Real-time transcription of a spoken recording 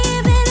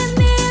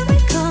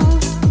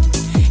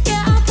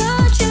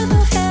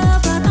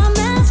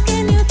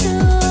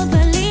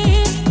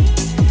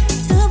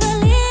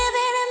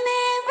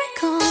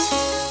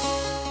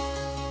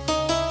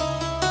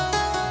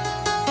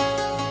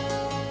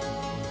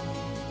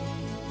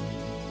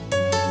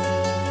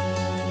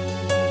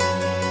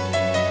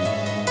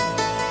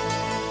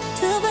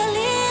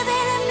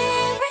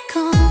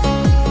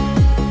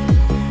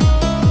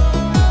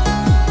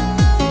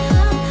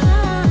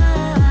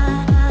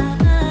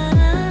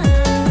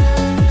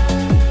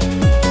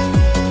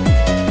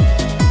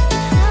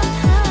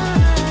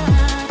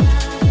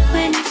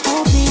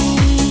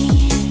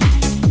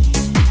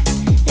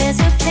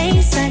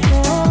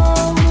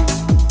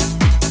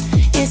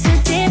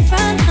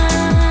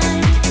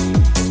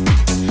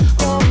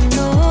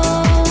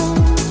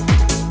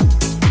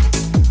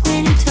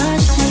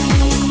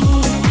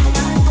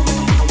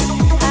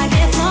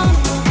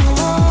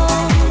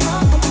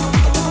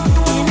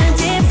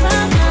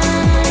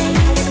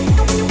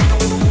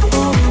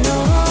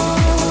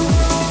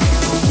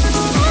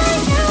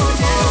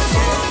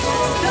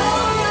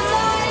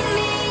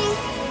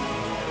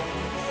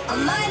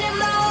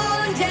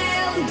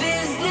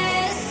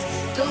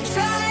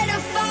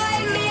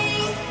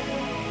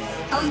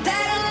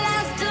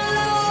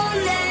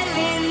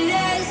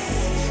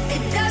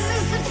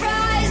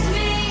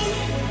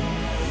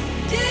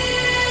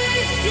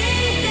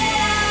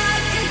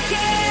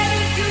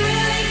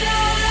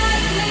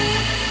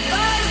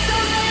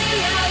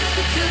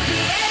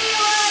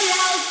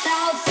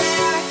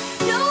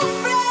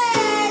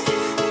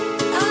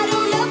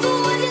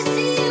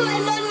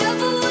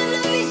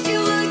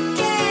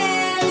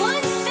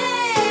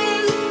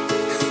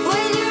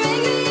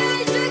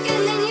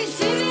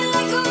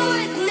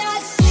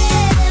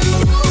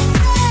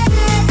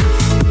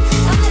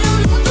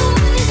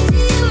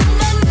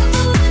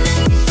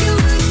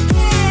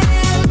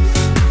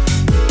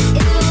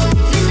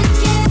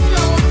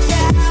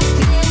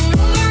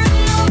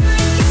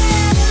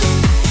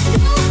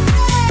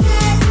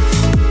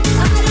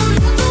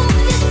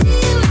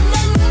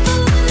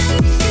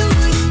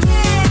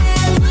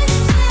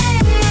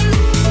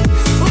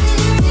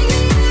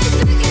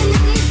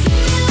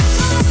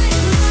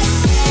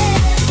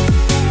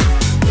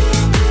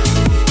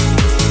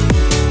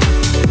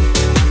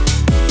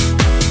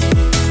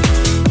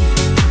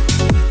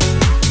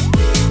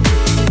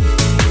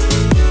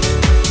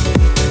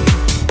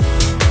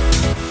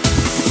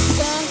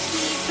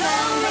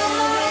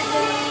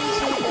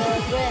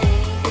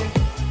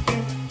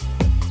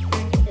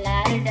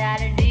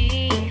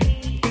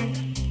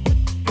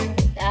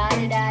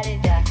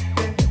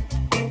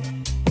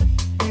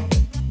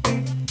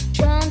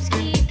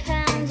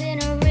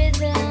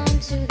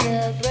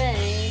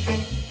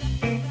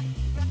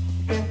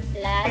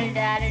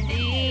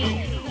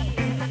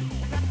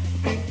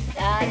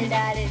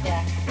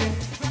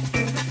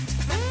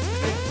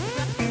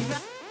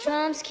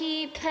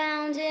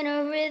pounding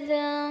a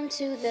rhythm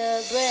to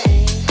the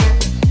brain.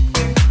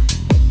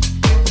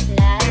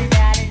 La da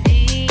da da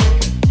dee,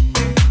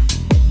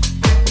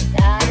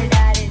 da da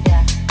da da da.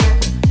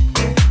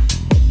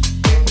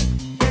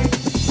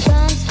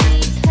 Drums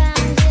keep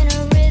pounding a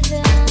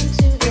rhythm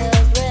to the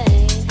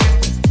brain.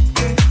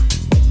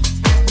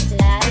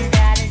 La da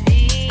da da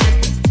dee,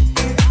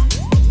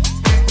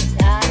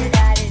 da da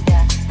da da da.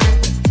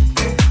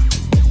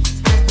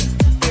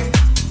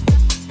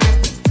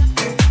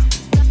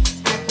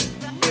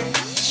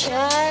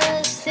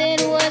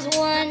 Charleston was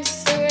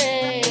once a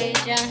rage,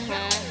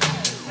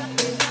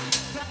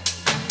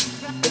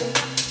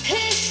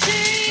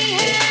 History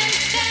has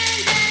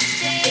found that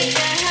stage,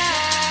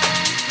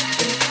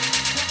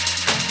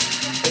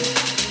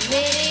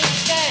 Mini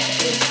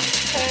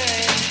skirts,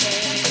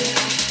 hurricane,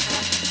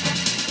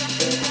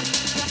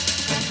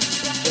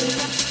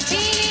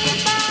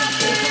 Teeny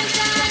boppers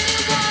on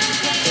newborn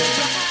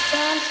babies.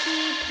 Drums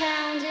keep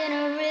pounding a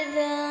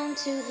rhythm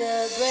to the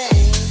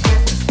brain.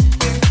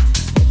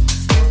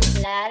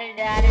 La da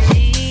da da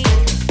dee,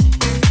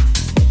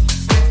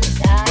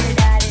 da da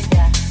da da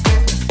da.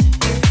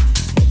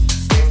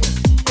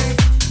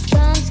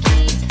 Drums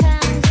keep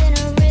pounding a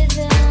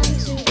rhythm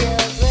to the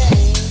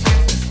brain.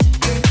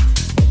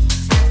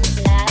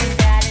 La da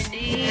da da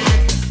dee,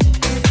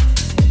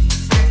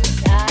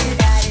 da da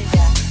da da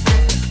da.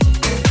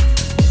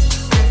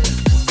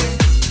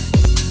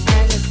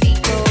 And the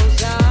beat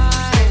goes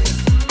on, the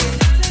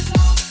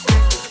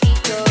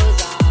beat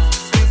goes on.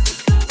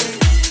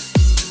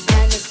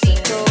 And the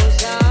beat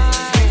goes on,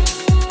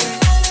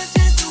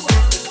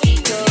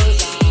 beat goes on,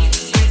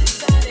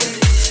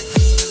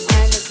 and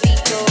the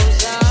beat goes on,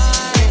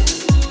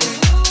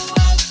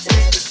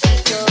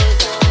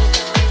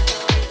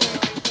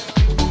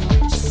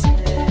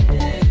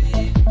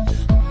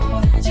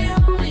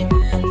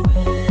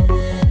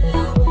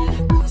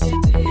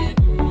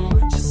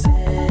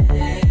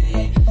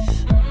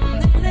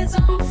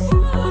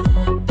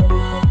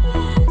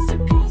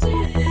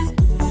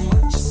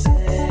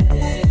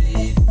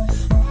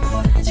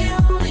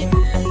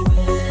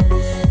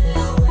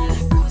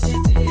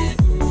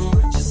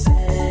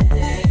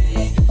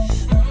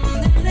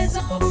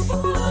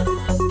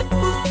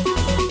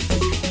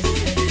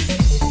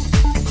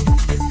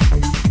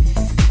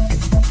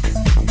 beat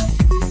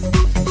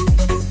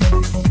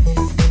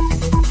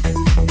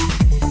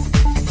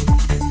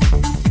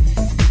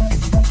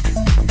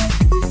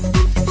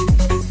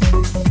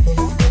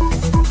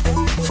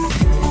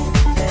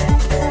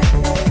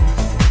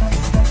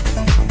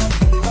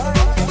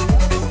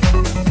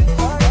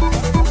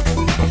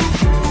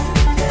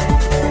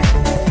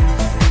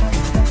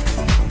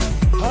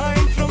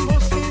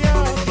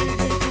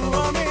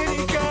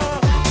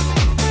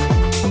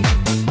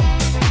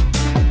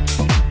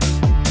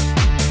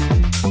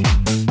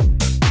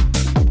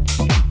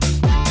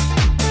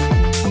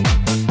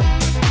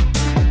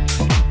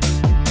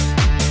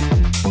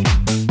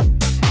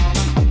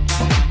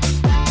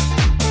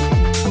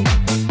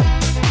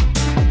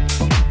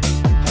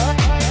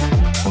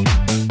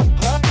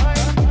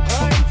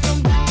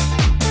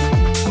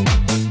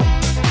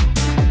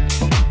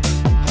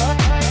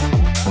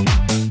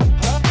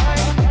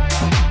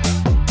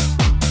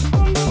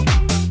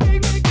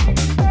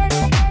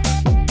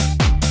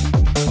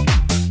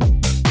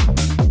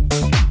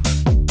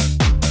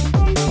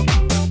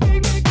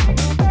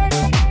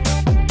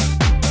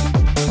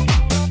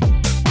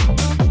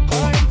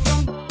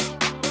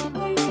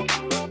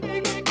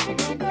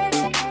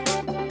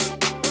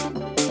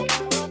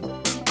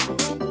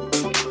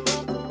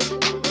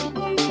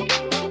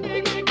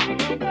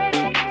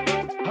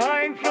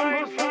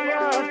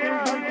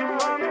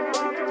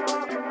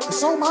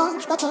so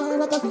much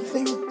better at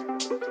everything.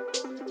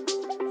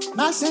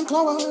 Nice and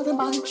clover in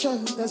my chair,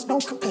 there's no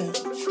compare.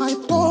 I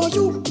adore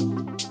you.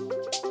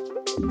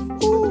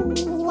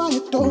 Ooh, I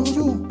adore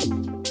you.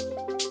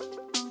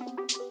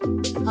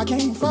 I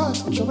came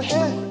first, but you're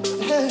ahead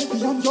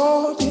beyond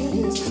your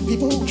years.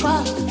 People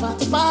try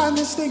to find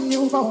this thing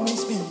you've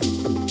always been.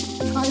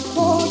 I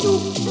adore you.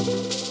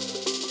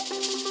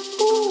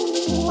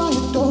 Ooh, I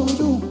adore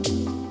you.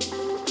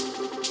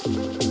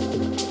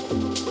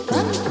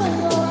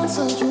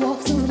 You walk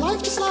through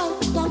life just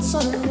like a dancer.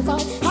 If I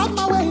had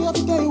my way,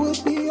 every day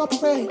would be a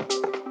parade.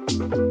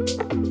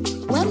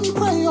 When you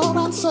pray, you're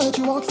answered.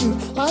 You walk through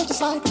life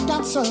just like a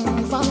dancer.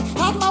 If I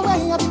had my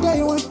way, every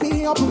day would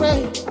be a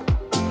parade.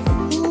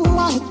 Ooh,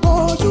 I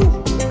adore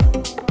you.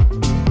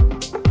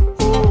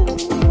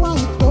 Ooh, I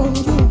adore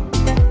you.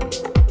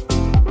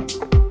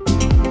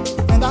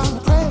 And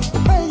I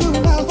pray you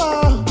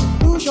never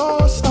lose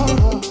your star.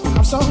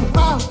 I'm so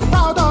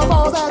proud of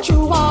all that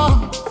you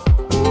are.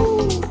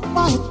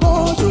 I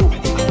adore you.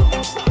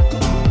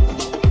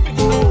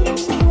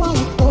 Ooh, I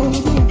adore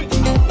you.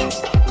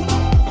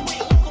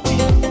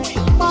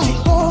 I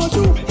adore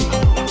you.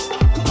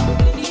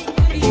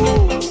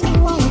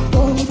 Ooh, I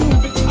adore you.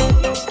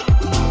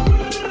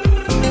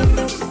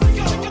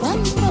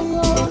 When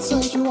you're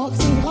answered, you walk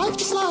through life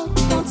just like a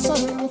dancer.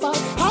 If I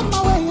had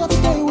my way,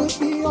 every day would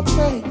be a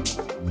parade.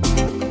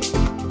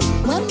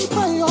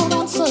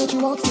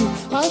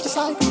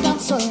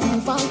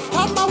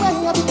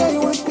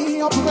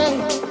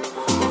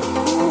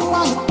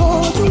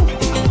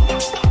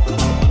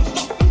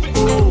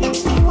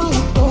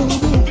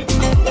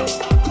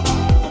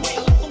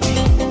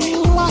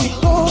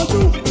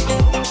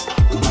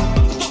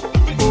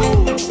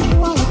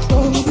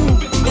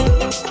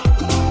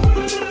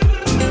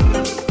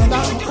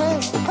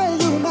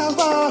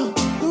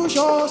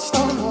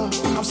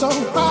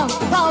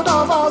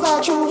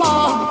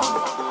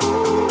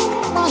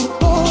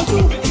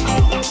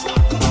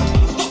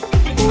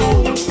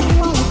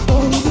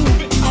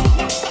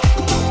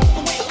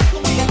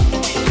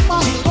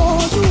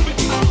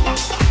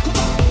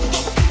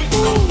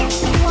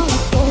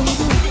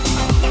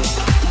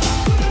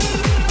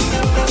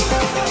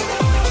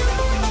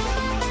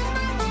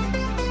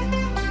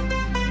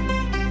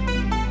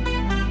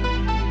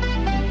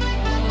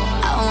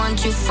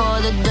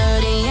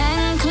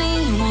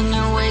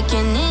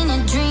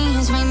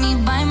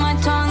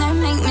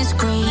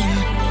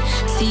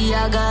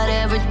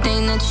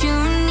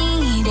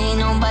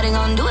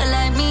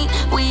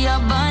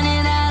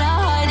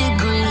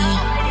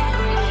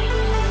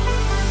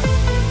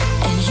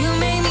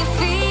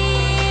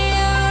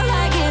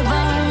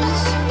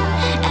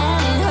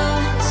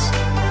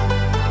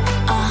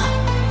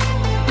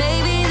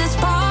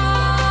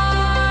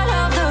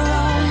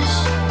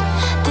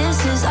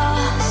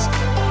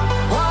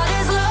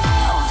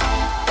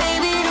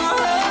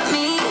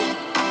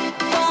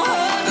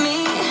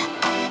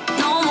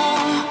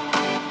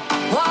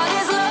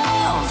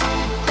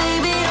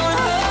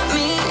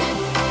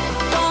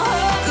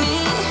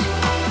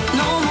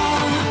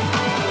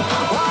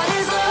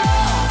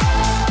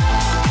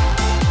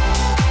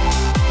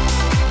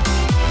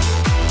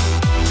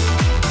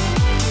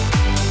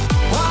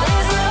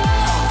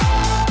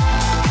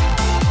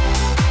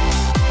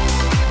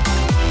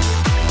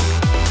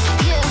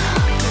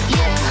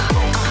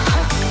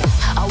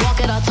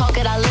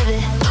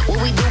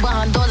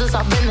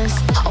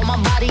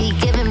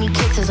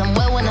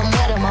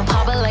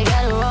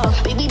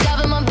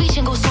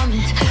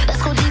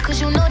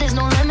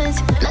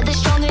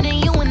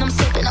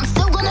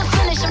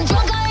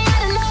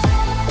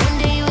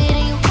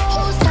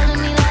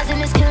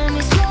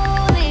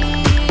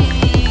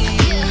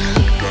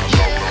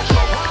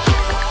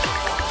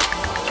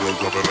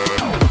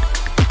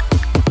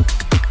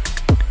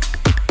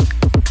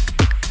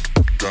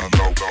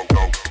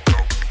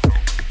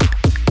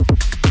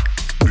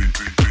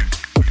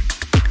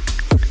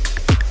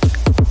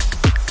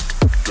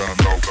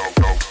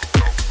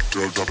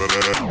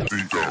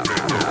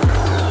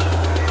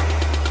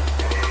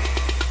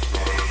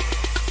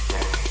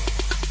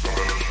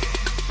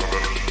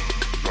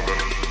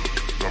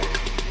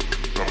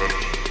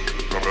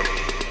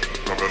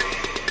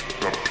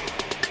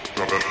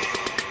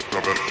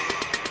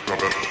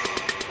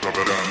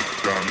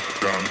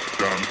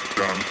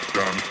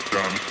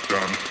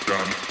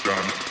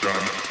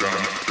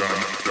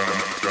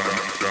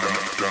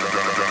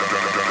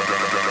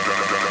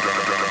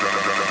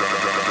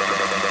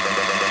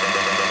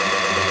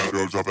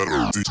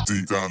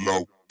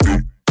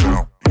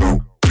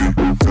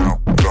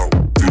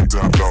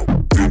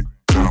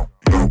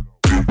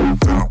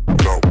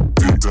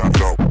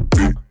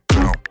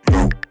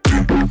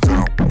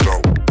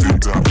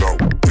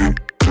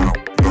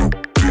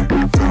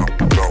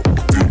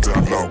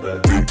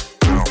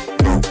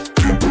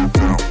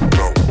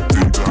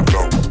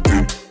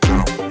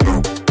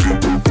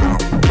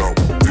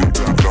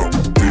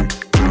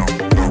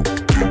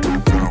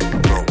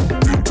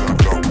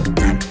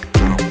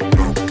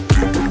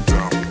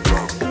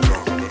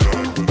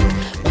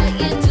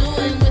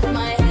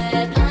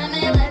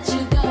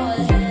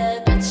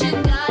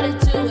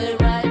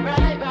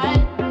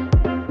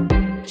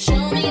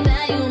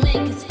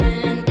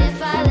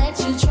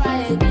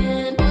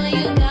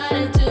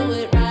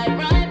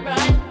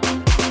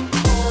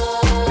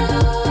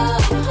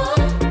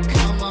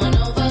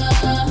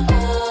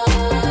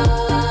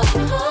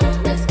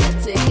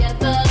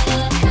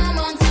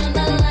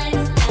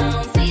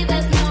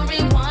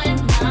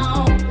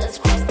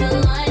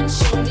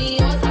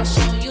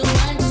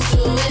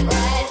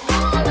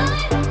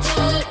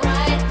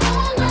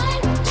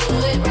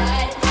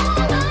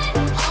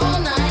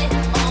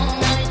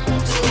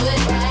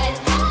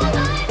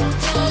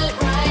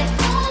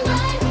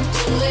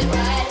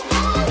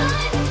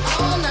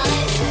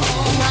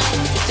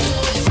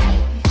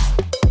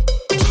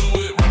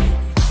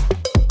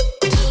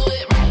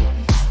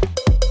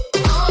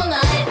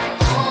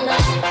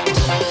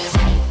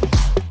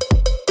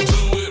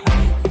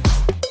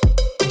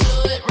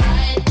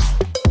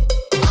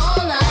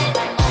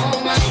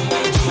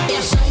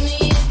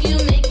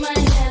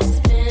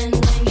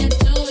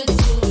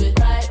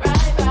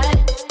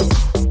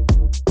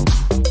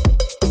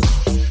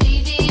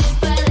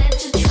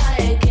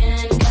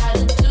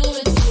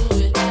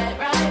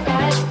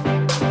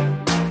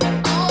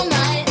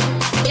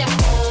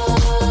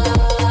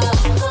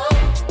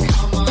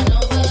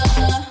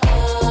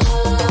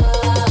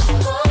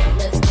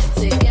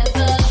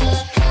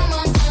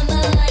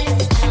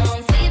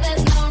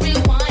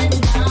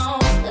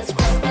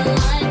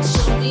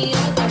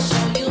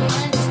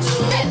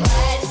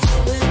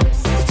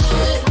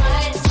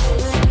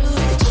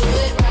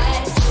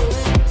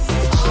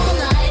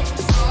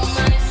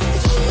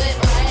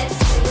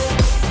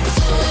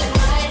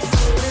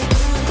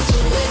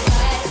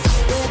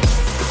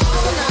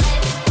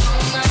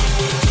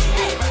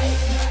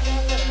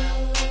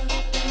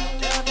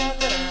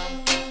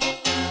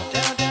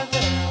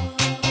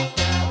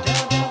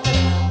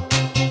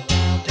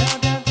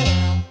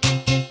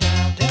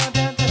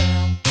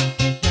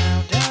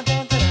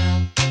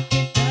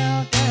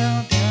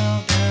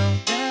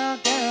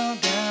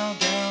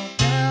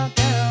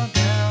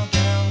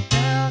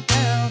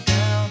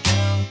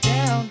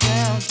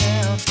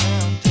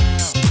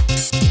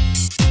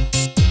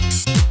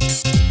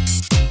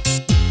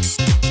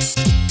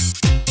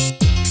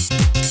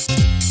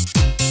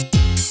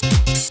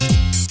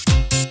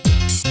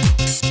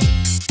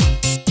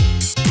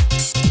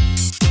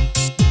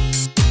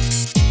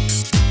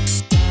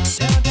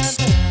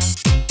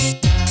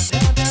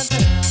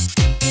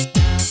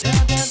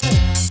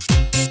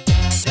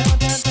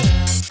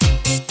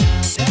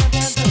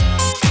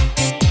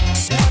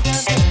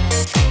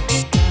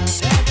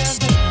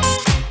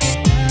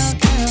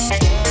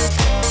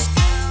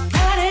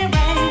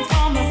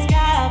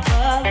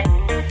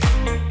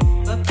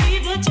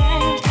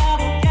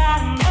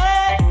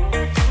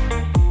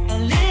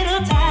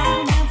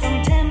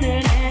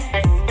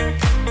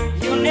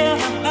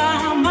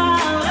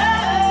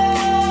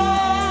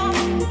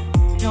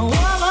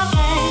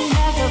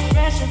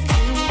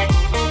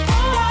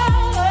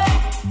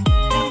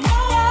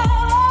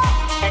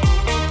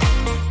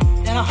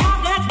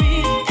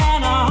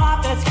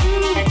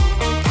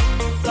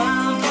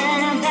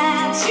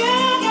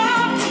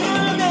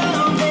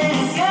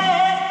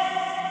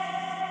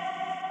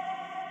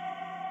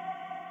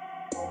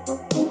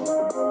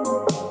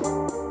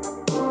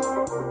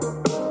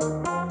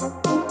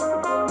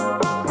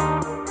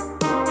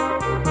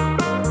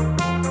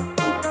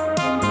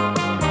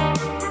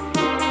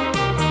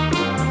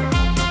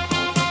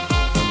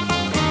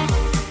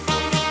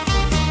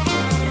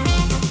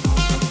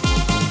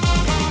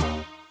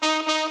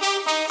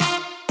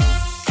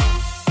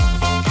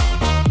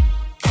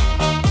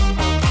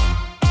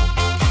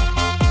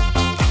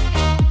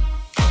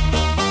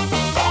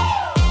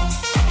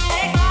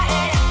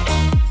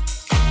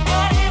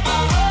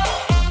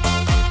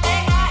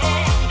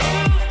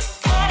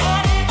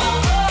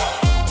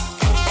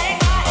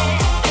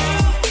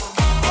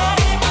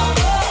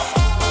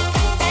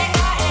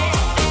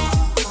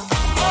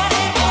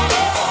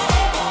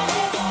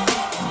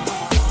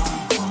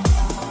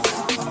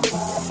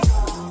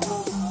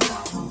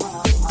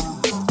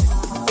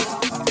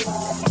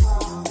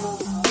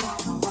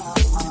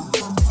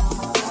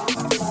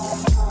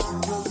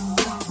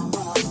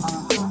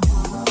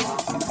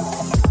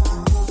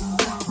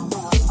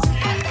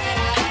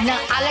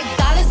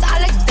 dollars, I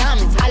like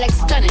diamonds, I like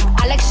stunning,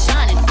 I like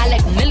shining, I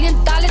like $1 million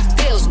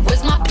deals.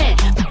 Where's my pen?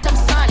 I'm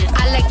signing.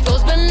 I like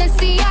those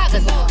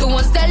Balenciagas, the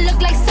ones that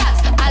look like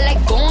socks. I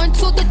like going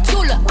to the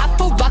Tula, I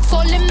put rocks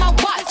all in my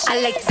watch.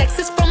 I like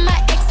texts from my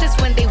exes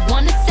when they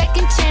want a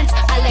second chance.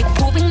 I like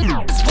proving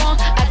it's wrong,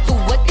 I do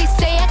what they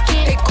say I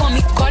can't. They call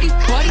me Cardi,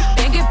 Cardi,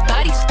 banging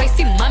body,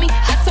 spicy mommy,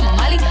 hot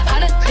tamale,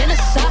 hotter than a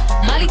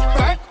Somali.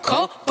 Burn,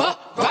 cold,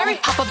 Ferrari,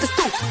 hop up the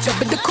stoop,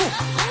 jump in the coupe,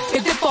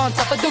 hit dip on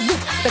top of the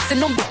roof,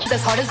 flexing on b****s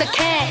as hard as I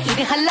can,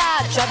 eating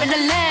halal, driving a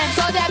lamb.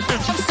 So that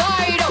bitch, I'm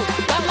sorry though,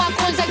 got my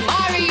coins like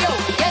Mario.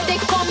 Yeah, they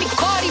call me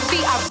Cardi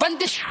B, I run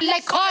this shit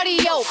like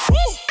cardio. Woo!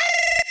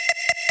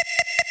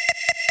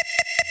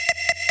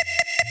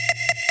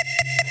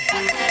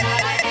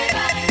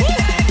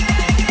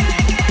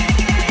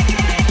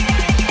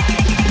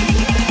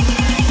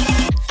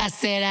 I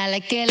said I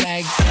like it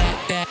like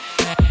that.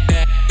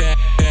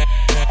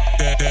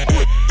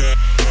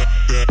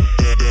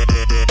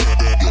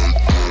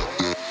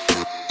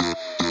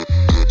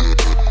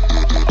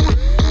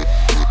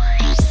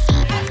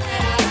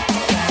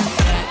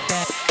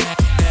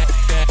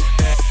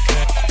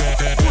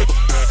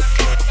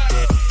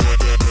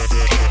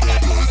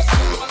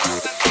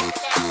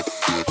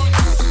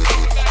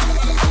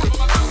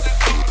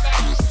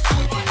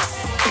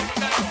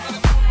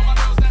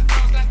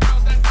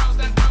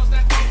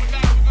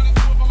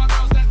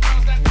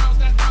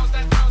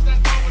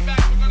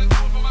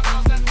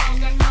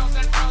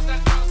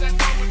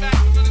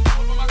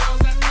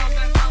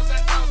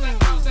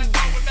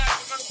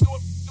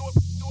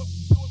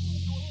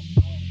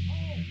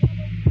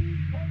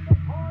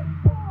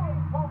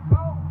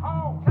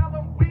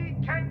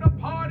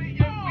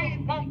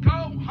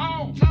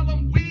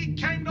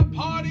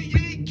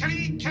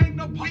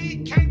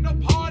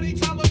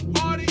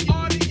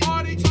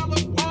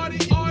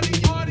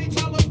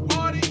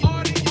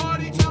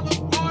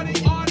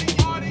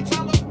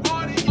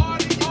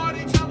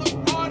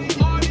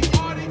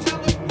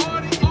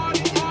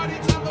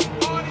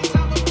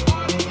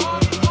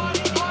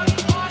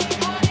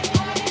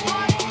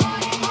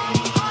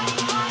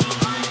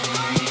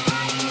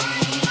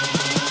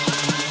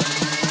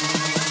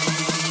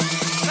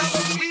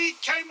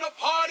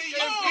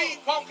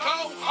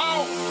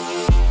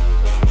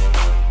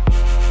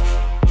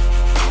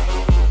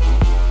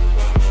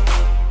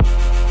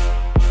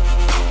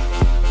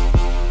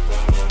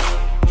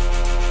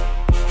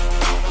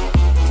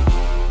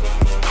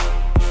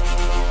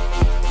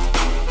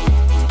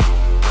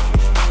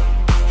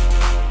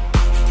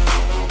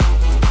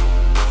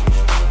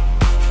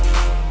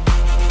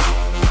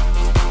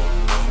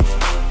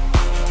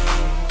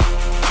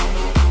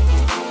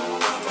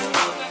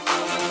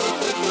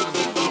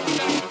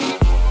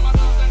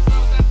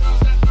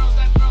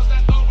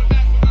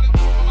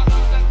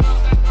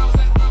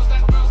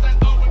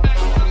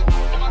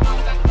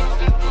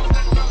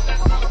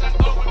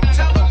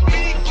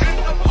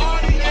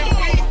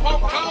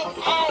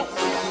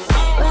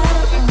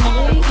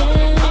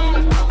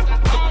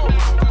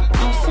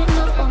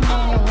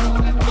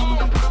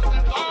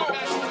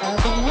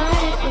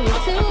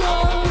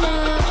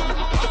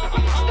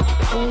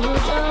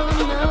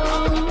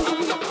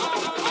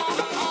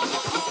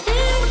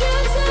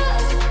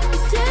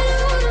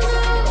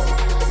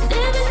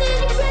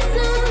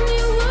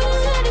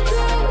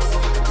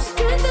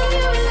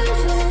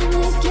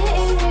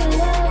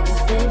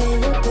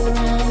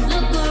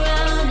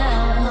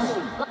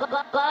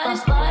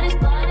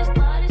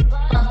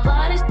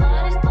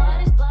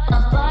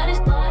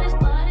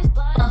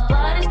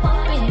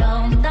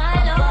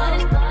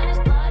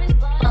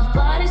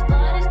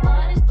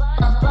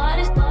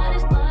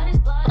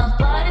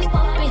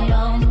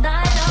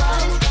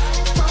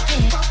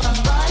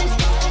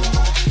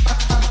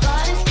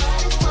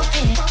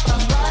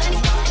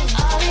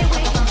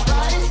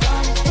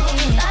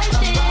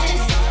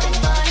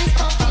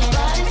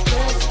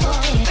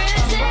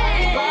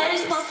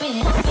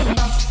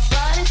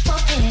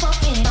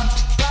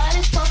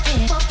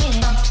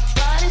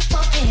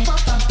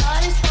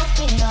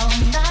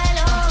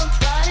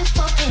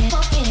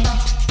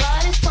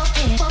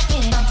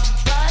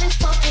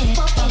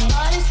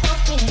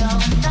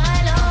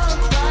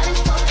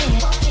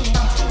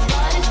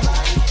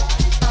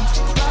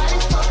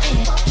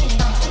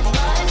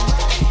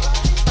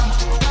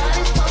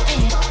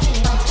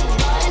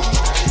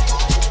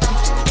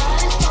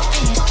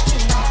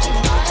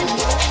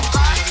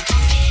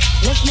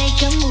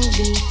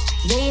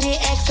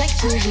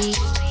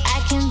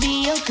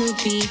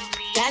 groupie.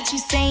 Got you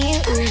saying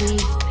ooey.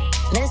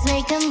 Let's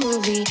make a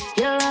movie.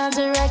 You're on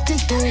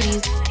directed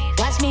booties.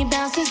 Watch me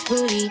bounce this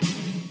booty.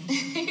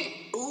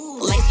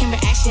 Lights, camera,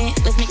 action.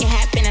 Let's make it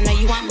happen. I know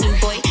you want me,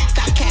 boy.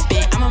 Stop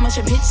capping. I'm a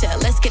motion picture.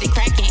 Let's get it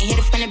cracking. Hit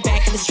it from the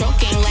back of the stroke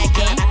ain't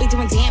lacking. I be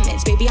doing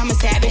damage. Baby, I'm a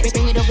savage.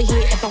 Bring it over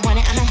here. If I want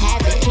it, I'ma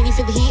have it. Can you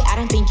feel the heat? I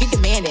don't think you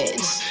can manage.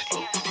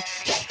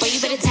 Boy,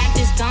 you better tap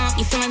this dump.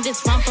 You feeling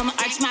this rump? I'ma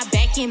arch my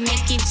back and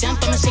make it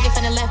jump. I'ma shake it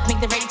from the left, make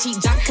the right cheek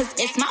jump. Cause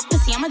it's my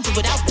pussy, I'ma do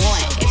what I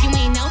want. If you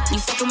ain't know, you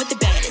fucking with the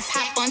baddest.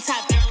 Hop on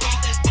top.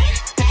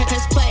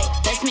 Press play,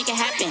 let's make it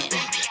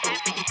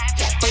happen.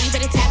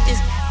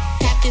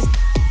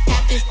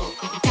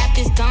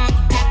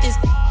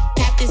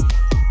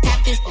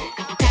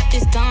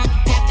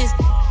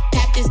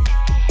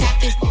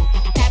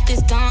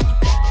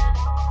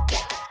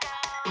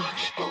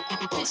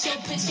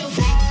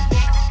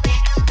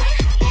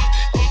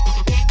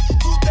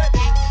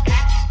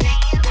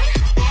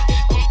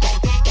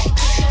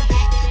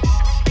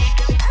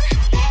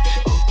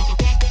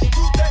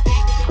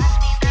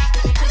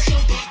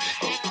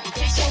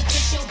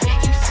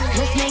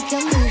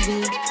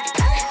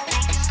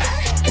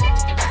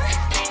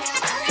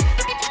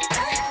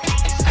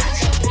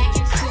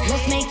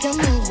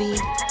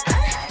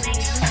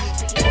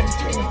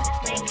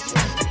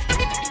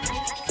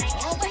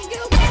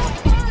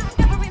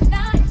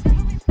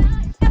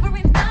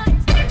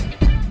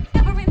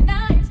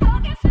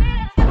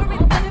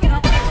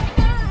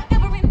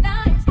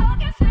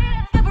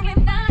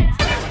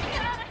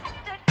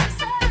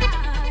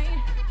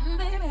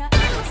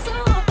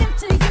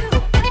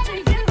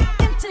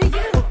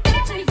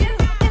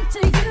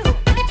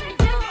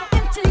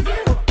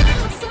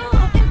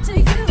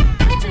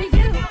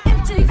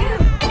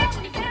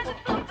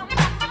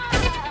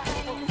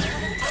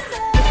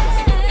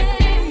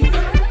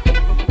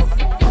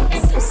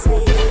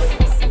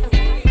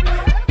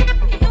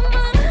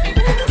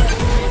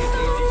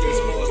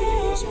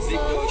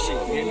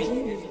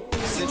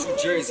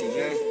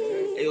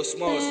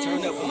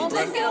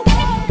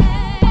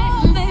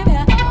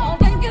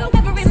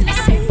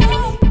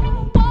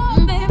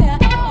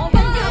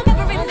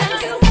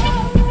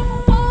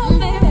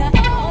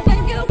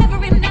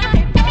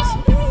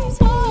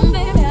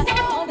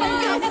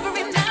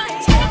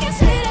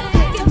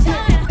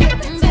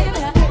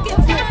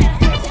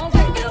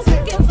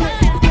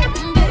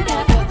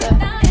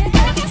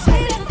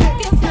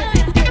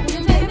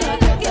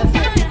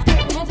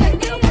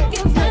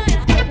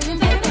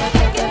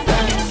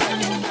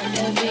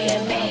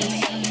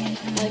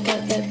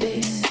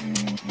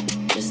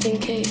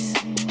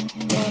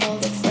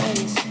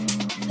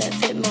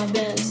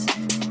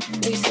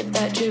 We sip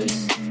that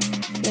juice,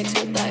 mixed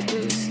with that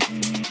goose.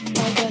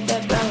 I got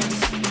that bounce,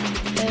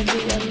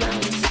 heavy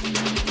amounts.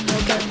 I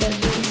got that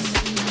boost,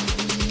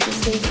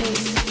 just in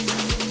case.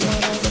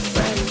 Brought all the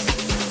friends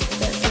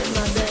that fit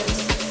my Benz.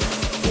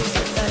 We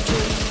sip that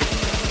juice,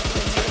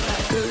 mixed with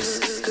that goose.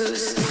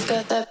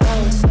 Got that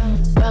bounce,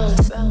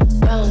 bounce,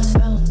 bounce,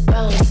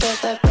 bounce. Got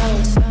that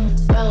bounce,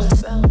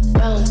 bounce,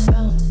 bounce,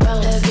 bounce.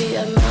 Heavy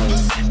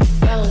amounts,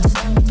 bounce,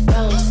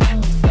 bounce,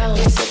 bounce.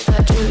 We sip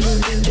that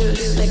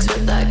juice, mixed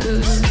with that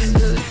goose.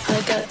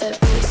 I got that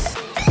bass,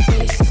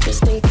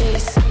 just in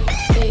case.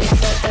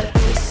 Got that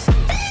bass,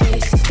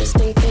 just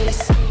in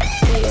case.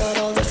 Got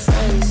all the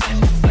friends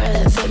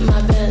that fit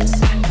my Benz.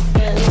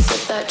 And we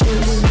sip that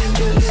juice,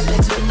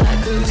 mixed with that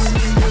goose.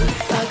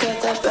 I got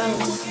that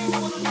bounce,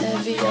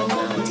 heavy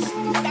amounts.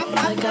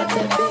 I got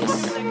that bass,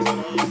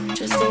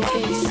 just in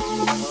case.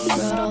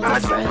 Brought all the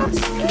friends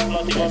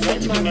that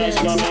fit my Benz.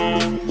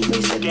 We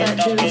sip that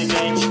juice,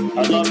 mixed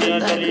with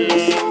that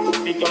goose.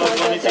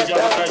 I got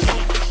that bounce,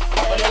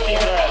 heavy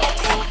amounts.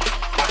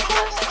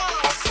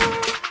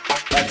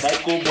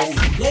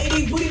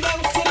 Lady, booty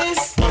bounce to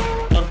this.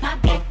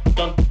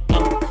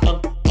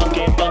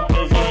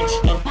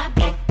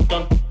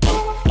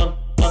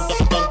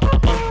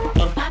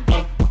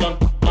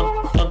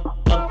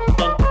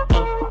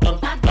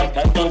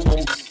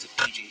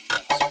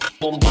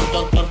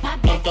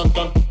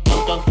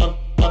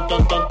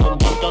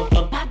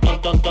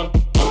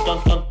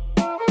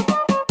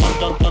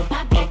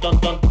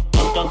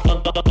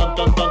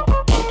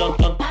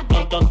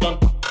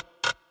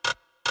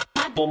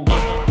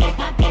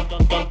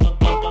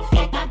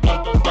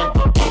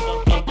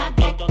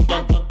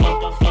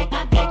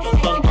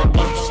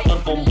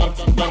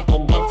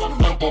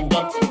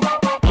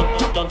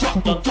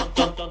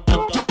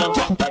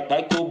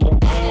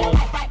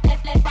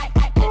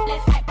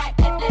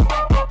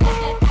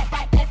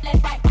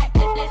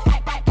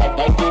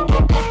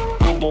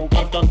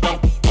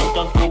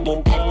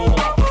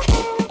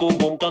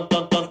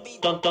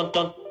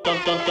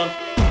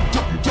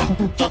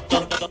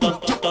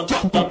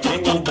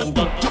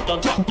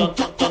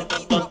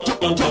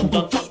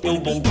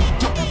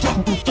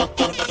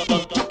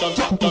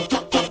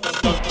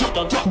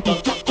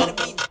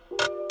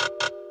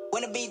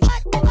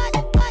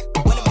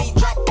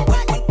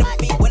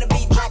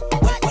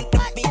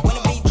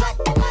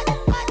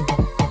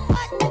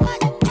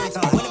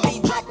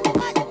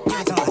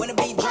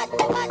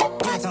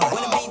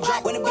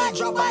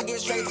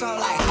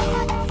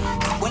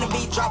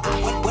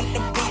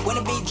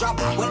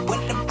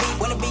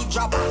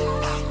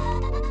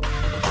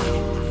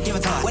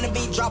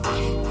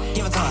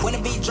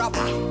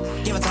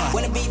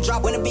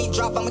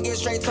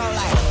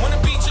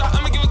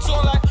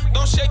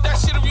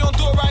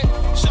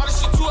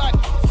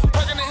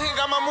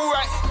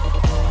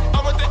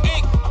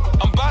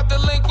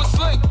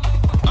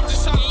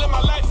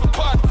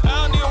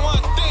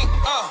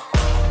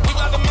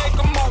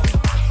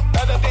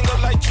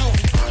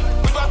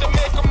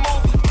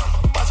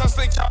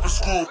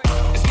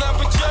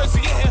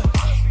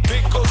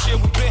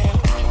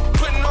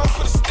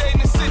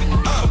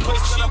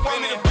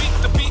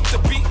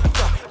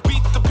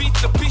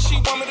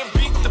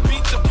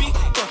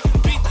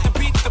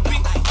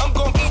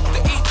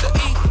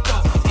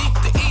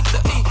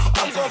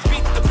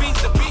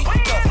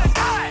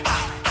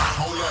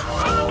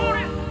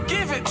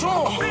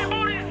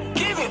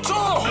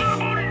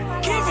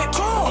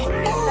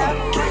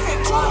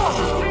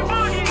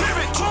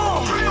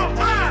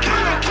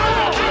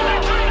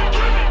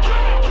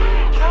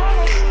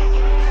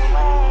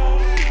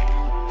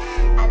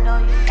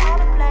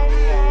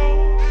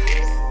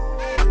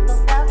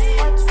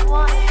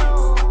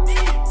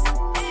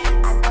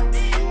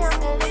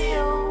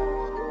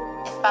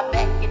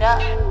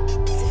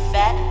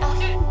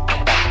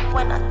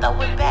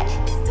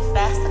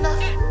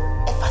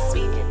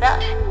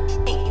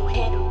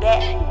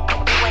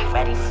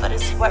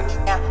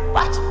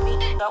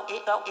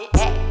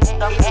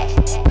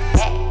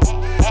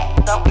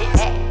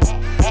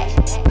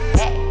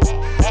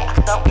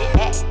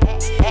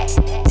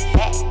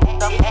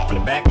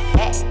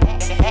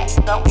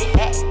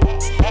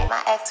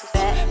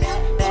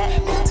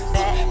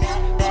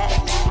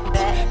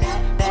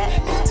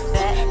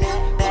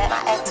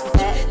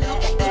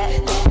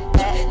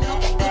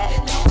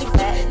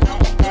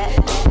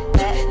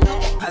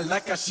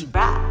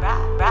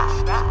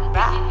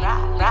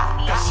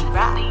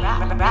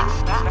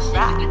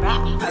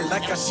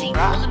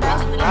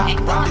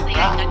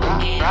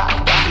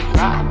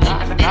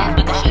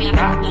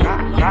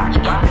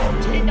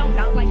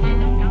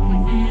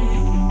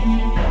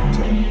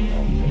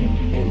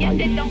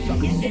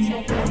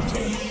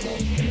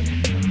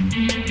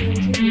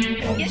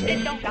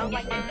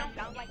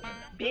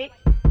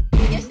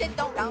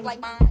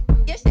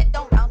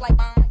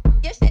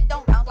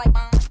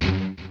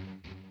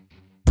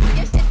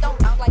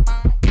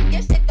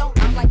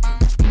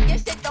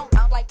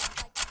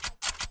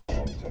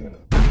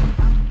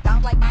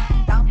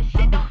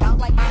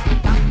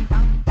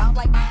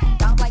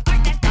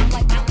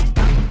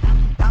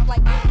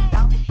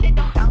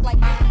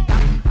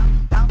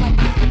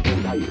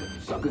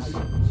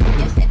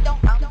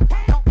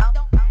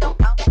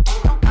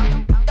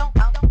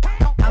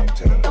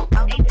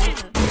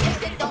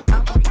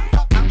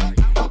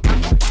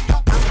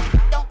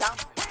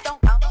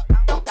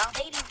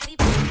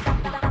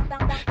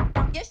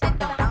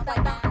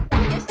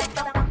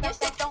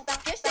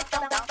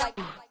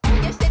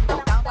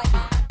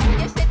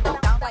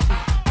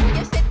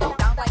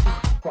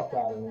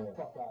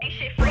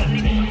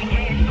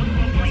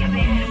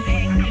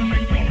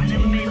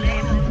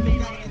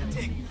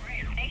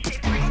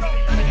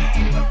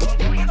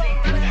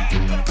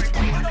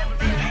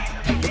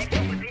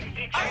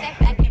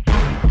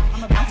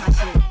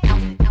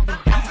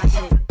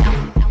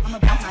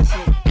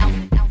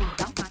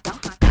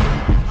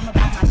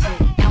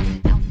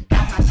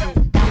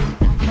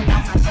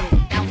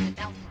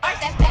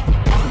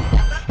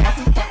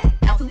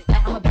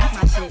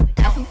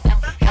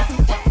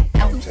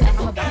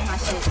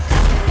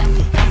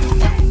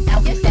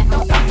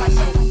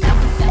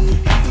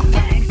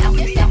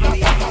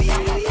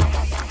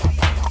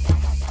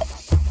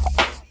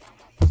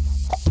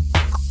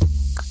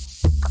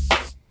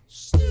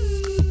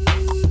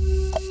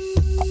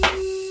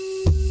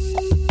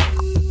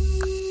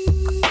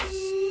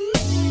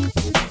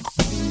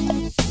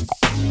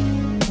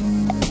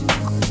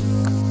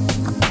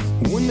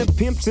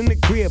 pimp's in the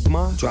crib,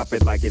 ma, drop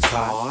it like it's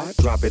hot.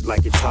 Drop it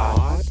like it's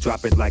hot.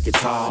 Drop it like it's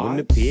hot. When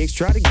the pigs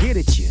try to get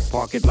at you,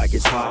 park it like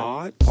it's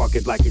hot. Park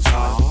it like it's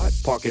hot.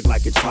 Park it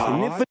like it's hot.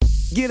 And if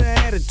a get an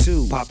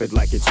attitude, pop it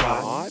like it's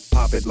hot.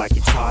 Pop it like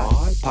it's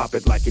hot. Pop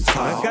it like it's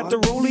hot. I got the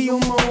rollie on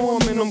my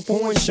arm and I'm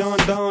pouring Sean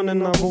Don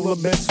and I'm all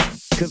the best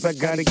cause I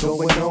got it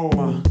going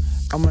on.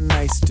 I'm a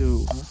nice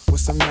dude with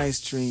some nice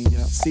dreams.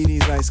 See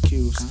these ice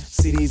cubes,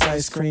 see these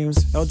ice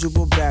creams.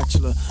 Eligible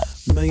bachelor,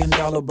 $1 million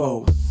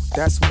bow.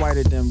 That's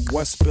whiter than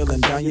what's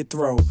spilling down your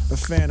throat. The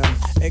phantom,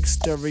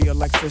 exterior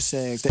like fish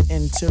eggs. The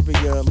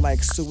interior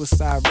like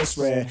suicide wrist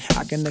red.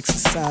 I can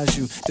exercise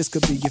you, this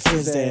could be your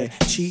phys ed.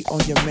 Cheat on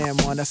your man,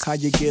 man, that's how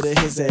you get a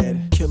his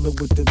ed. Killer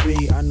with the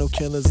B, I know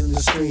killers in the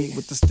street.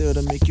 With the steel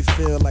to make you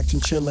feel like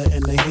chinchilla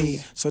in the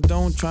heat. So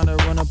don't tryna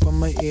run up on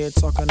my ear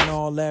talking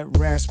all that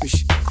raspy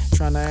shit.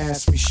 Tryna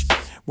ask me shit.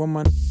 When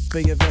my for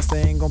your vest,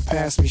 they ain't gon'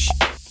 pass me shit.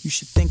 You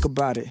should think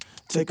about it,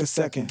 take a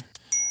second.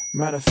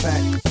 Matter of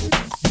fact,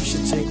 you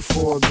should take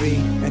 4B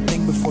and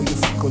think before you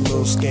fuck a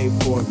little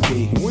skateboard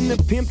B. When the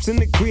pimp's in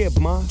the crib,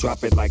 ma,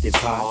 drop it like it's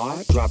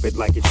hot. Drop it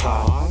like it's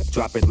hot.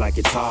 Drop it like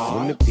it's hot.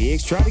 When the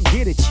pigs try to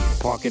get at you,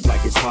 park it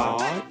like it's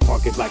hot.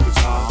 Park it like it's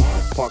hot.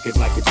 Park it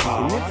like it's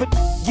hot. And if a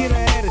get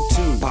an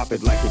attitude, pop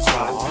it like it's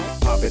hot.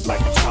 Pop it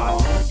like it's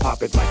hot.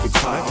 Pop it like it's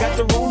hot. I got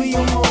the rollie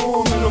on my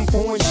arm and I'm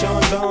pouring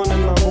Sean Don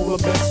and I'm all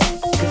the best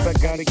cause I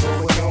got it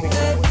going, got it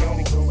going, got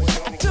it going.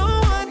 I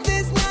don't want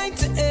this night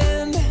to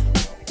end.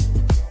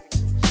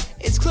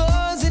 It's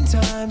closing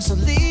time, so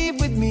leave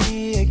with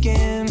me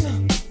again.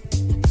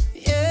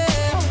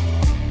 Yeah,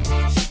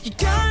 you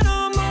got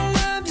all my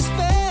love to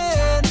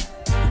spend.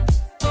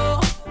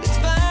 Oh, let's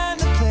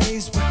find a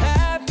place where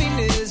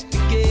happiness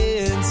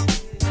begins.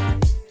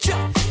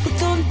 We're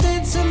gonna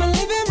dance in my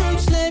living room,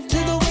 slave to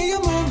the way you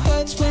move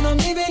hurts when I'm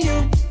leaving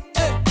you.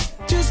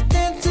 Just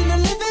dance in the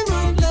living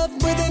room, love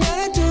with an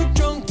attitude,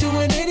 drunk to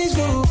an 80s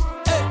groove.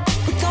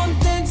 We're gonna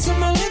dance in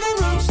my living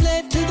room,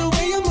 slave to the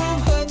way you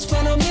move hurts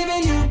when I'm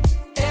leaving you.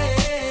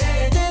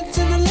 Dance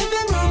in the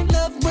living room,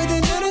 love with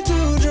an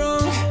attitude,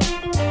 drunk.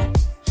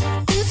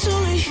 It's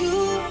only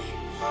you,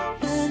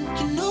 man,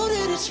 you know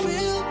that it's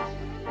real.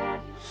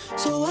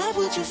 So why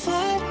would you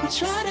fight or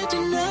try to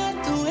deny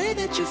the way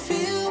that you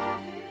feel?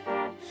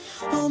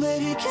 Oh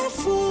baby, can't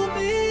fool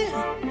me.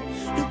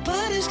 Your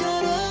body's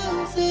got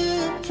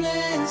other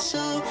plans,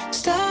 so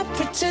stop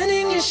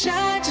pretending you're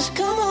shy. Just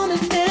come on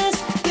and dance,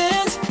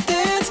 dance,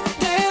 dance,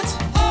 dance.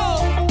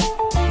 Oh.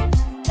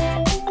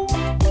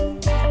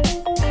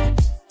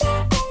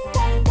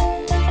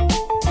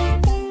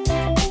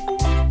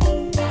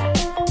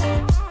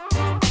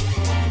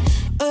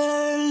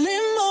 Early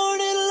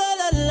morning, la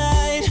la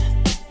light.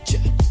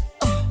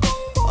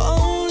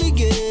 Only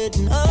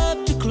getting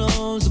up to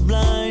close the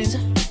blinds.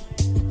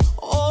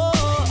 Oh,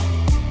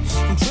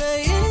 I'm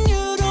praying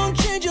you don't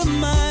change your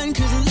mind,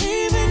 cause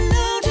leaving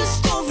now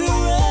just don't feel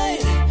right.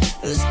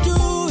 Let's do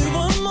it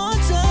one more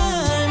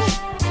time.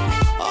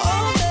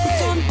 Oh, babe,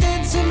 come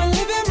dance in my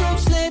living room,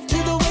 slave to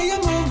the way you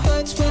move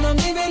hurts when I'm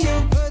leaving you.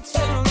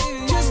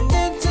 Just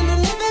dance in the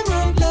living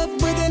room, love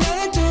with an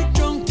attitude,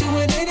 drunk to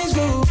an 80s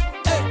groove.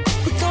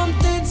 We come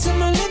dance in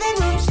my living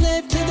room,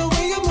 slave to the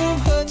way you move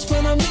hurts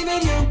when I'm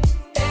leaving you.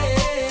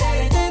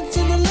 Dance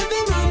in the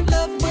living room,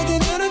 love with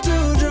an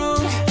attitude,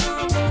 drunk.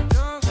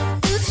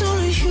 It's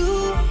only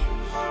you,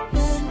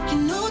 man, you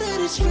know that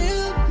it's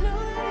real.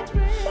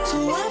 So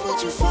why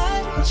would you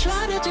fight or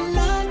try to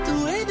deny the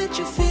way that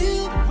you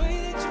feel?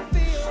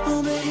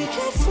 Oh baby,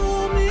 can't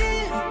fool me.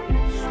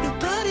 Your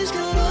body's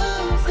got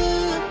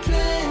other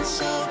plans,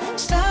 so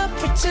stop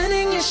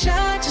pretending you're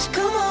shy. Just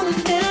come on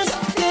and dance,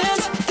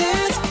 dance,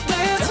 dance,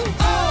 dance.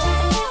 Oh.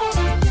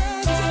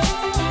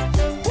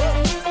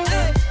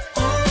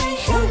 Only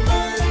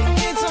human.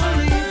 It's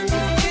only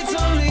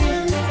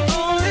human.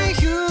 Oh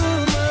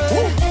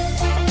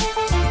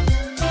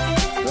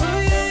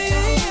yeah,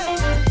 yeah, yeah.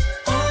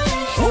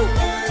 Only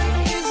human.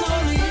 It's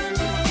only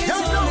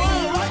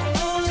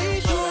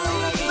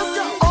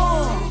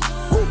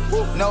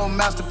human. No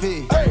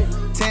masterpiece.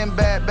 10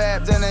 bad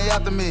babs and they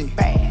after me.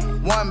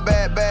 One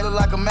bad bad look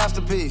like a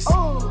masterpiece.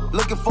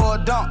 Looking for a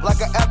dunk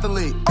like an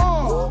athlete.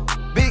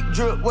 Big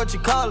drip, what you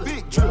call it?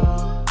 Big drip.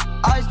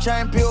 Ice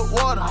chain, pure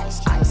water. Ice.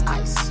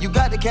 You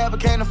got the cab, but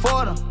can't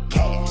afford them.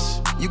 Cash.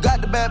 You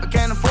got the bad, but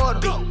can't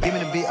afford them. Give me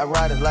the beat, I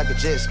ride it like a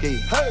jet ski.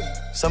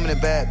 Some of the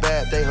bad,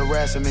 they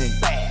harassing me.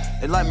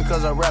 They like me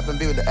cause I rap and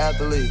be with the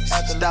athletes.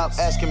 Stop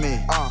asking me,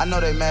 I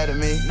know they mad at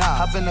me.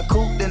 Hop in the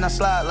coupe, then I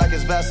slide like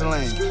it's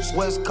Vaseline.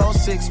 West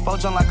Coast 6,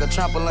 jump like a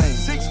trampoline.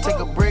 Take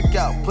a brick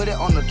out, put it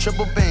on the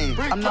triple beam.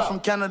 I'm not from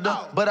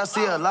Canada, but I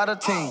see a lot of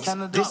teams.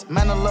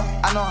 Dismantle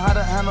her, I know how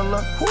to handle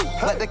her.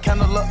 Light the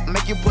candle up,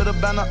 make you put a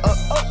banner up.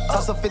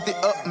 Toss a 50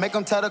 up, make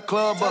them tie the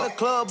club up.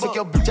 Took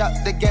your bitch out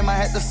the game, I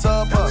had to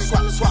sub her.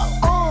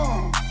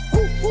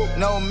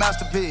 No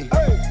masterpiece.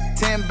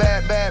 10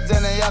 bad babs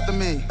and they after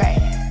me.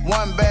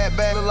 One bad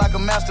bad look like a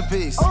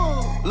masterpiece.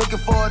 Looking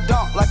for a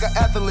dunk like an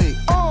athlete.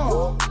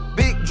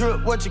 Big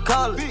drip, what you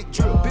call it? Big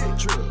drip.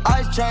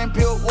 Ice chain,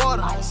 pure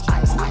water. Ice.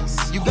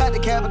 You got the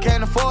cab but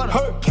can't afford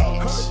it.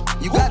 Cash.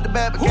 You got the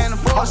bad but can't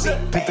afford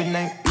it. Pick the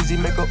name, easy,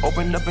 make her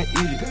open up and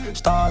eat it.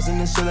 Stars in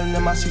the ceiling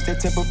in my seats, they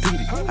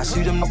Tempur-Pedic. I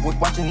see them up with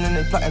watching and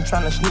they plotting,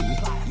 trying to sneak me.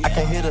 I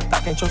can't hear the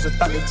thought, can't trust the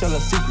thought, they telling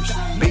secrets.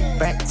 Big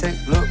bank, take,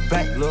 look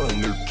back, little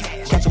me.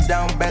 Catch them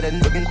down bad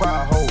and nigga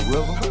cry a whole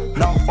river.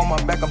 Now on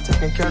my back, I'm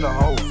taking care of the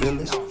whole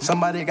village.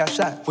 Somebody got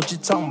shot, what you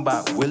talking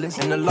about, Willis?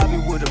 In the lobby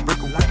with a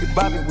brick, like it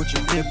Bobby with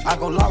your dip. I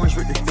go Lawrence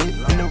with the fit,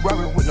 in the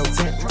rubber with no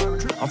tent.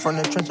 I'm from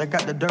the trench, I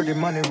got the dirty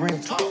money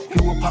rent.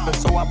 He was poppin',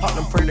 so I popped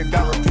and pray to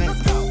God repent.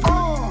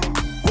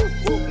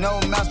 No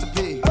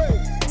masterpiece.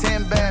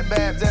 10 bad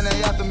babs and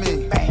they after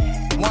me.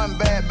 One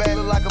bad bag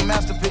look like a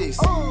masterpiece.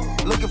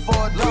 Looking for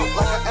a dunk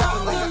like an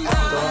athlete.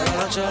 Toda la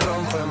noche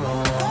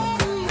rompemos,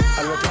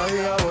 al otro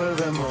día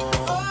volvemos.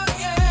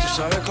 Tú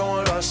sabes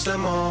cómo lo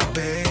hacemos,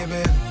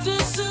 baby.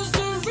 This is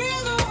the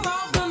rhythm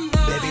of the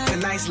night. Baby,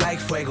 tonight's like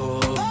fuego.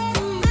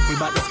 We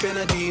bout to spend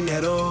a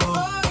dinero.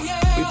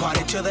 We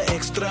party to the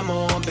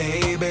extremo,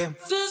 baby.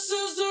 This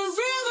is the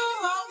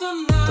rhythm of the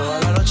night. Toda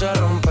la noche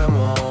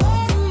rompemos,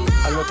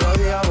 al otro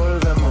día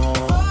volvemos.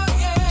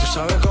 Tú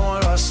sabes cómo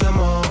lo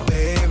hacemos,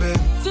 baby.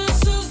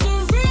 This is the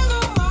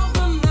rhythm of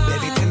the night.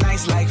 Baby,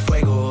 tonight's like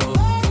fuego.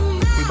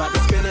 We bout to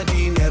spend a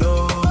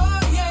dinero.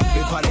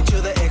 We party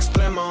to the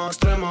extremo,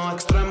 extremo,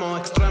 extremo,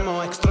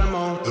 extremo,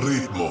 extremo.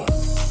 Ritmo.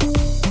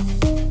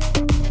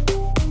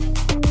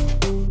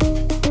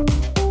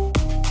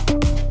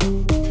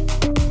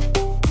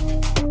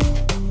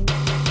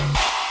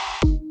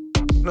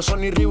 No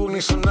son ni Reebok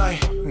ni Sonai,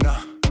 nah.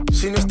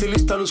 Sin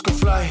estilista luzco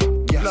fly.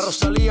 Yes. La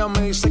Rosalía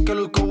me dice que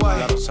luzco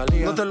guay.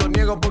 No te lo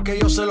niego porque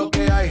yo sé lo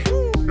que hay.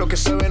 Lo que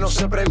se ve no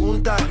se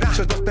pregunta. Nah.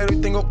 Yo te espero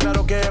y tengo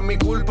claro que es mi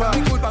culpa.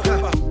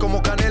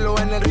 Como Canelo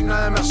en el ring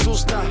nadie me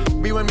asusta.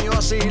 Vivo en mi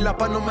oasis y la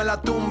paz no me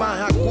la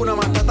tumba. Hakuna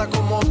Matata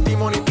como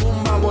Timon y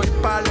Pumba. Voy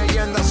pa'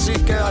 leyenda así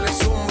que dale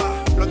zumba.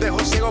 Los dejo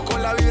ciego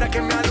con la vibra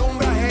que me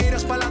alumbra.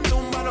 Heiras pa' la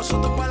tumba,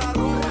 nosotros pa' la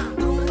rumba.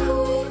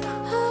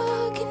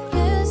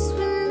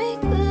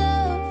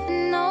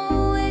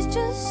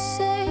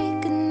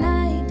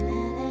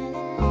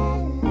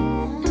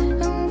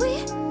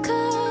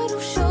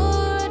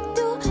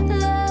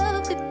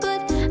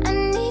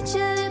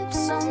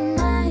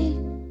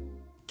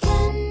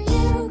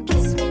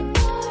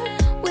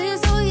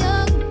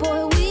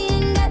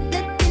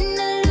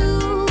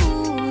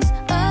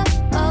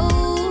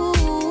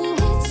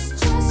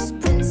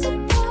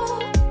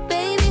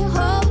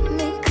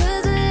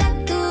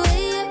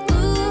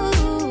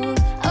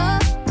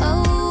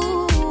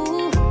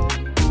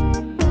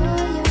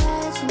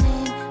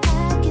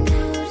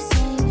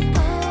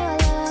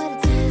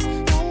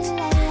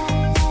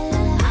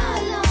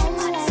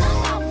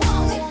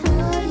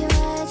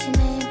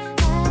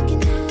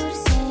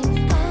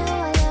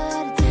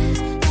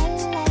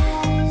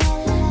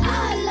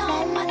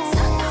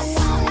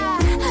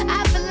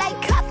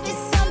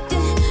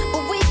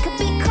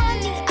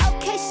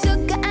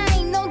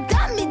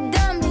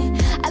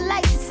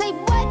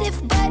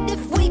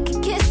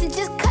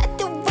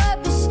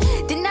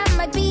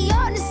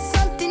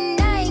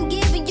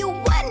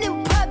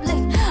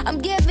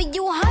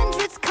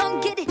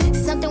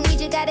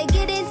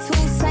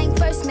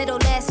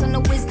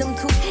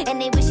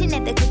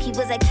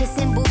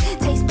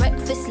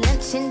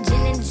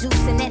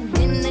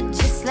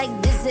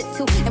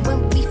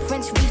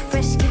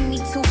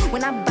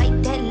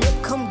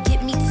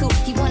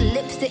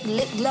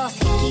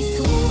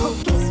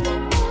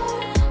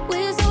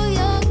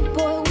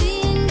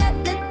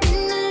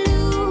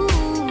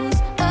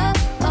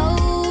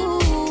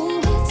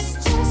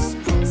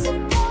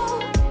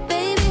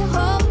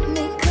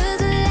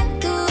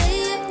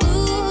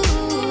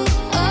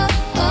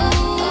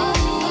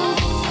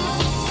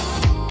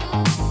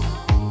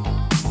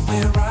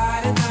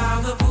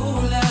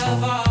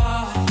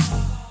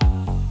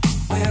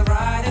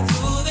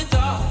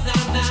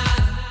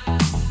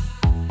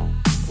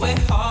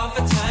 Half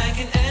a tank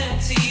and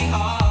empty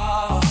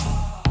heart.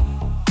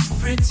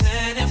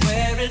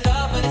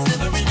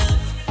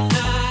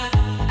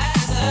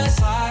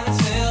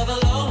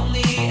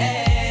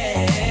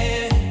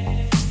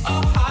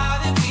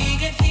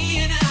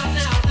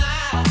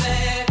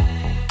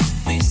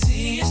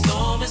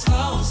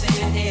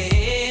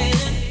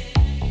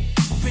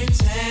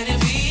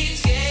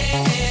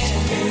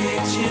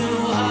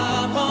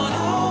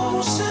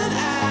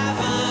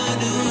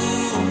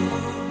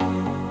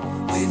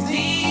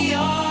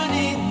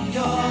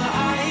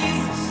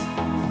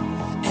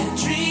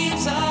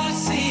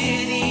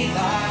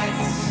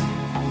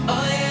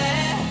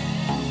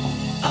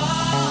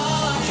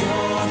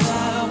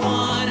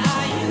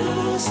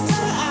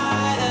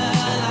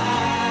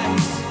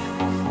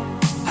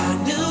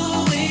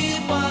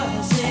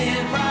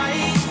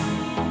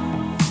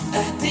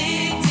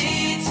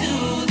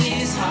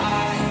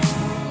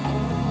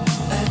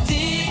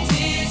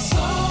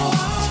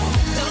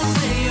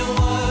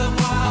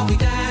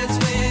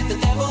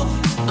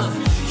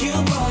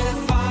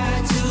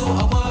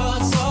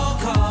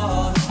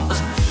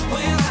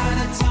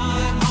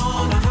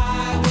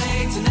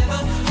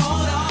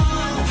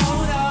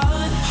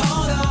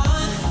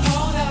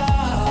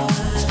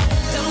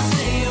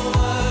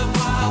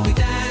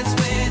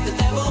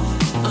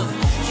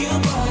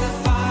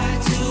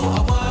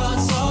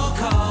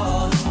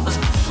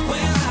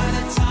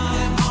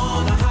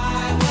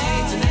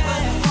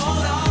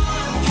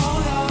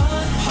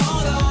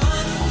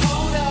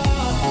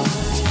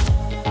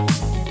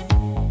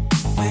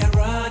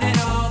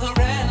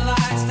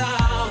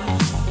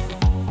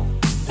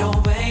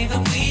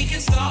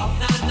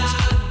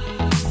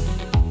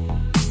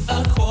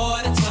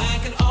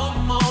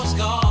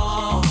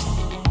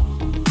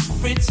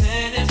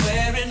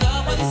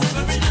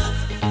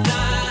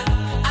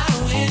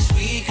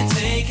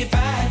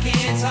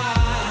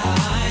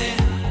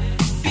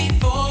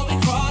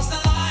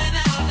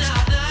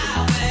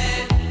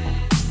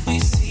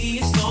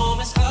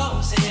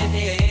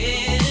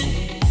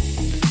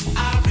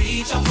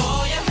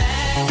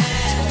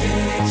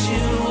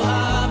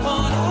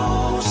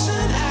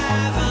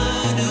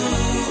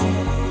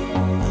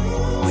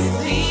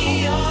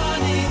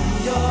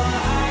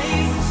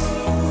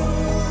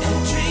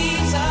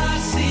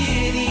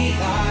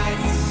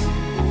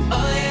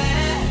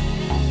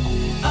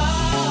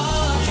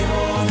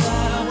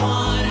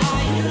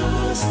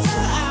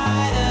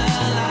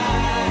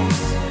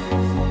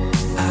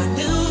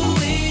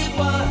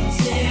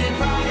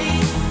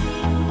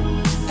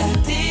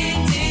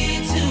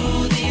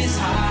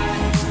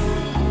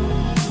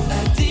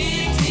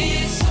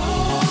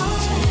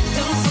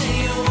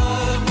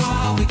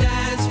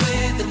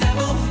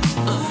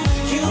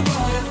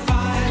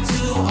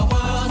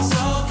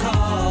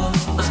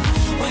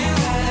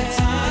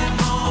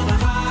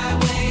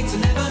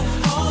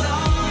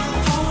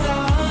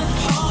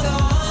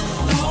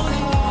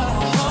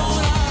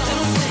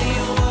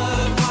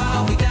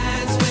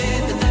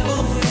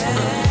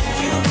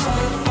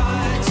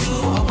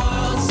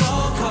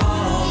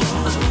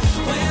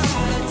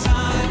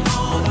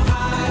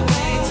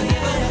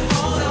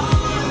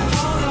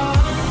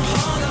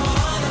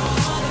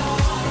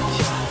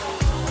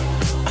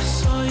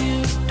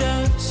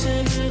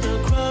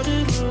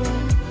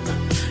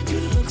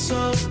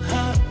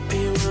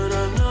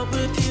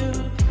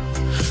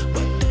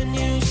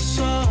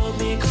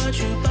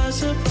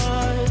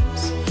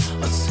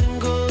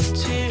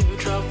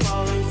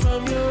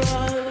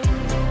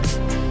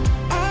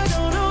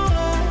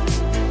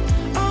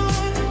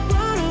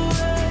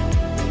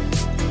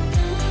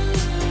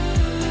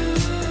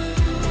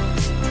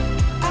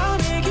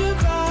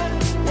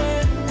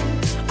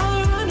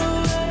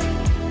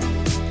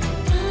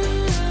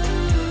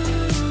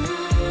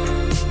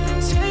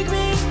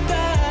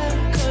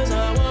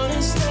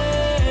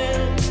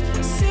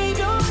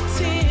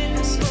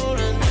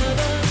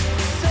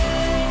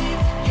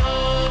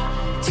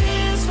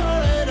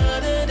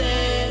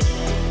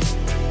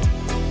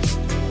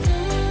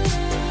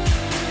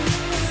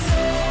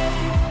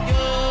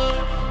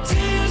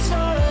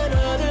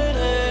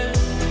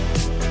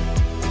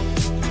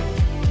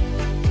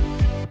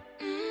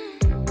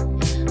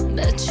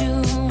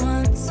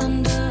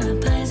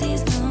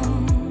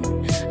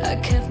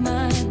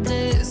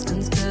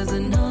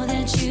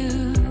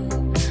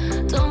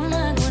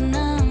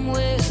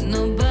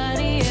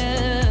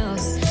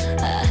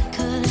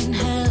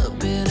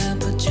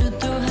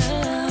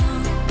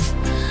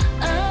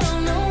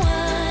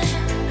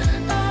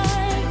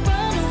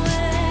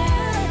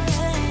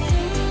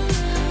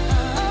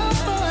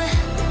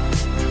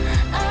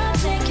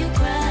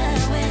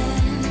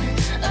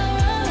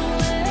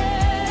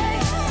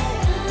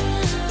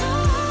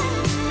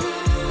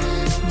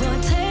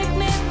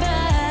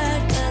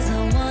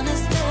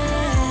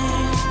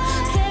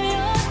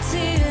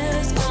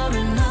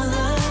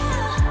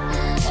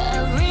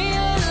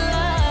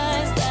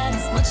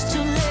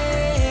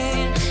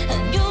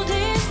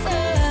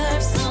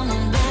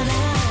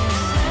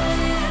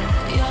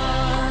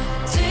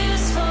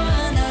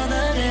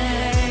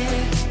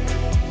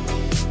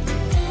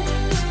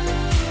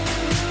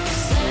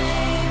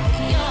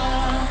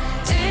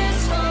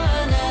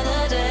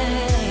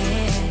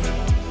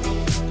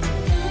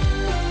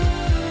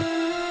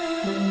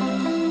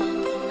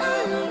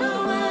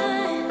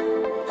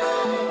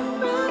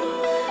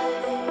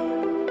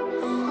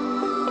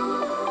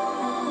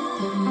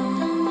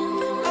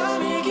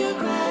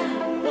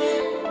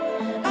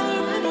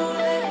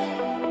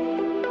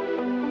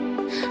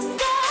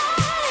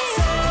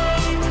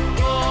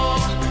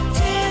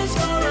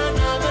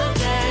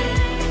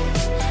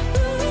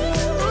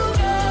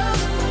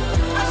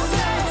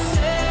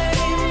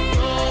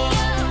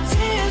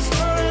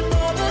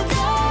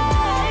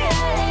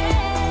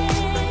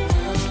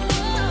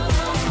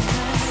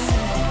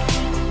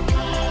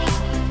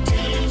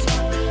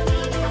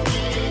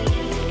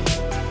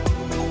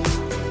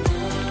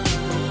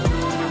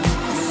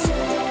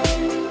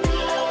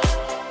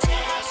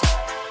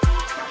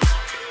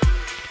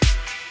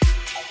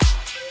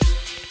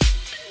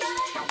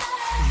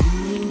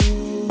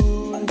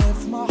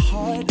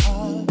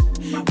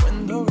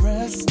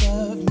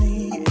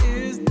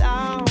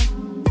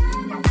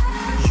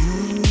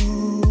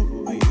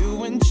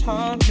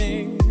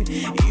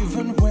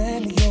 even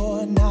when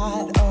you're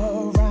not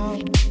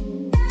around.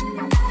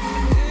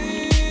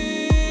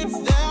 If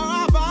there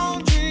are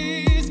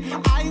boundaries,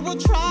 I will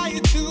try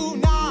to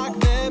knock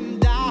them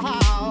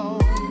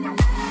down.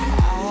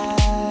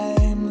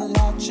 I'm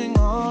latching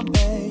on,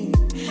 babe.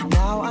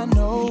 Now I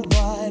know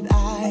what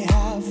I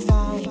have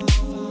found.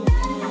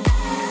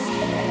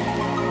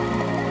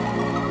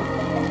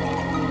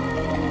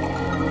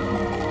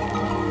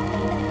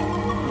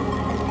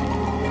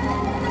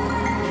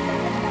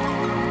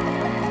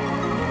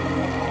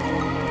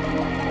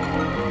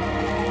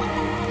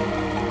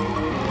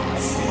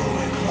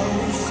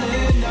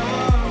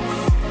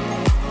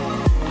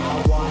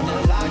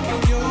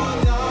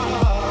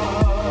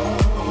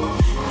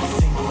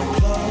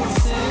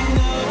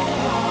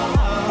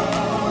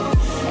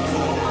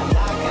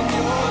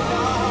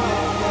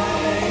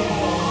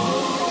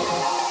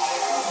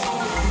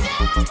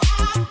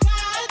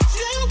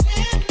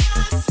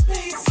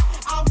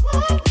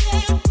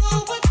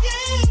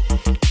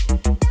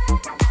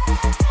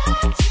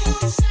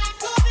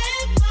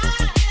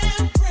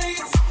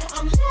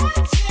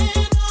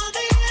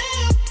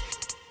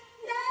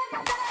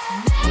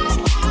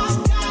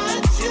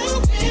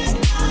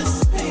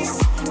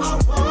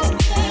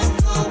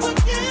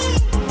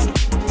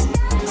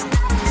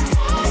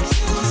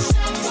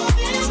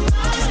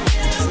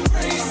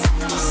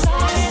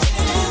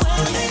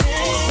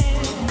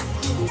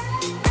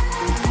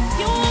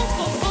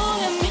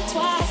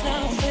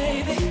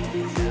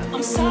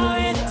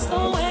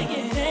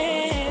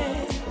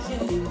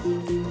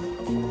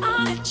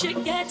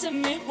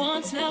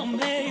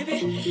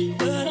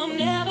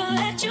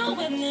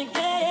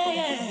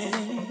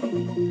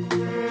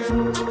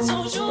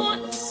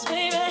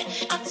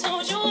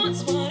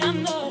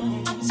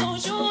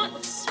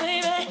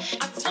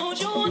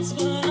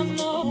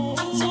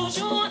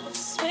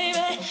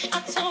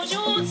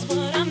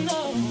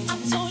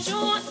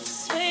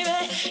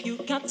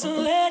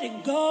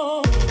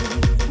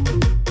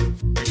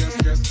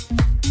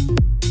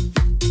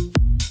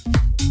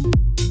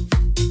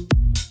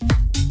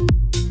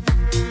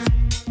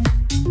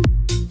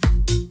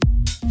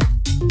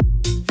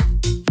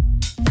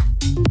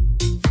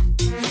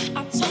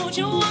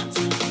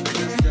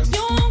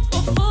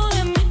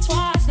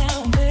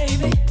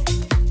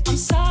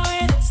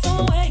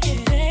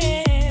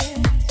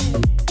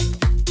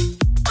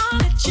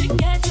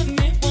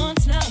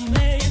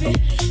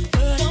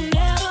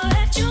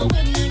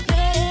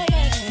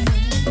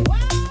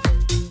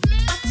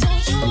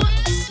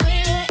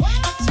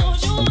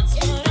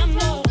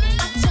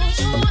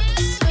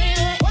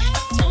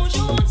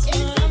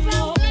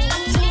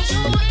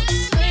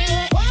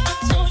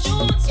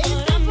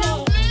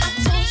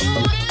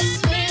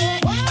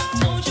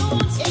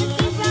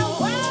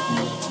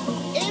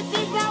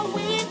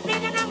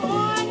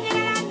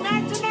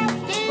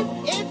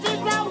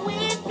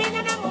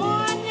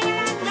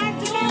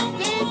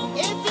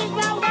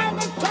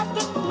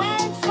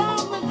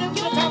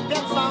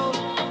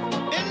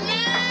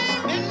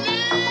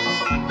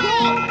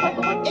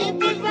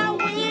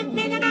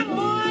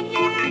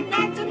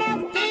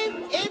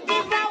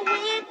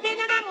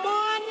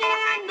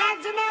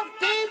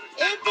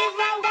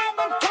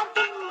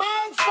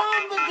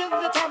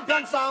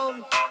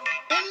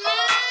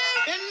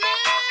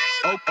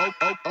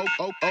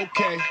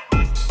 Okay.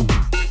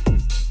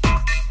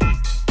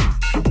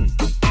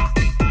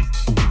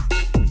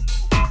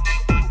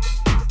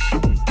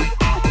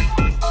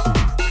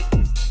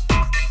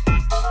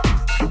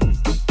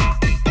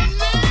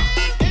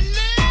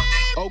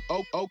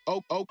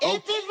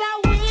 It is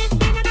a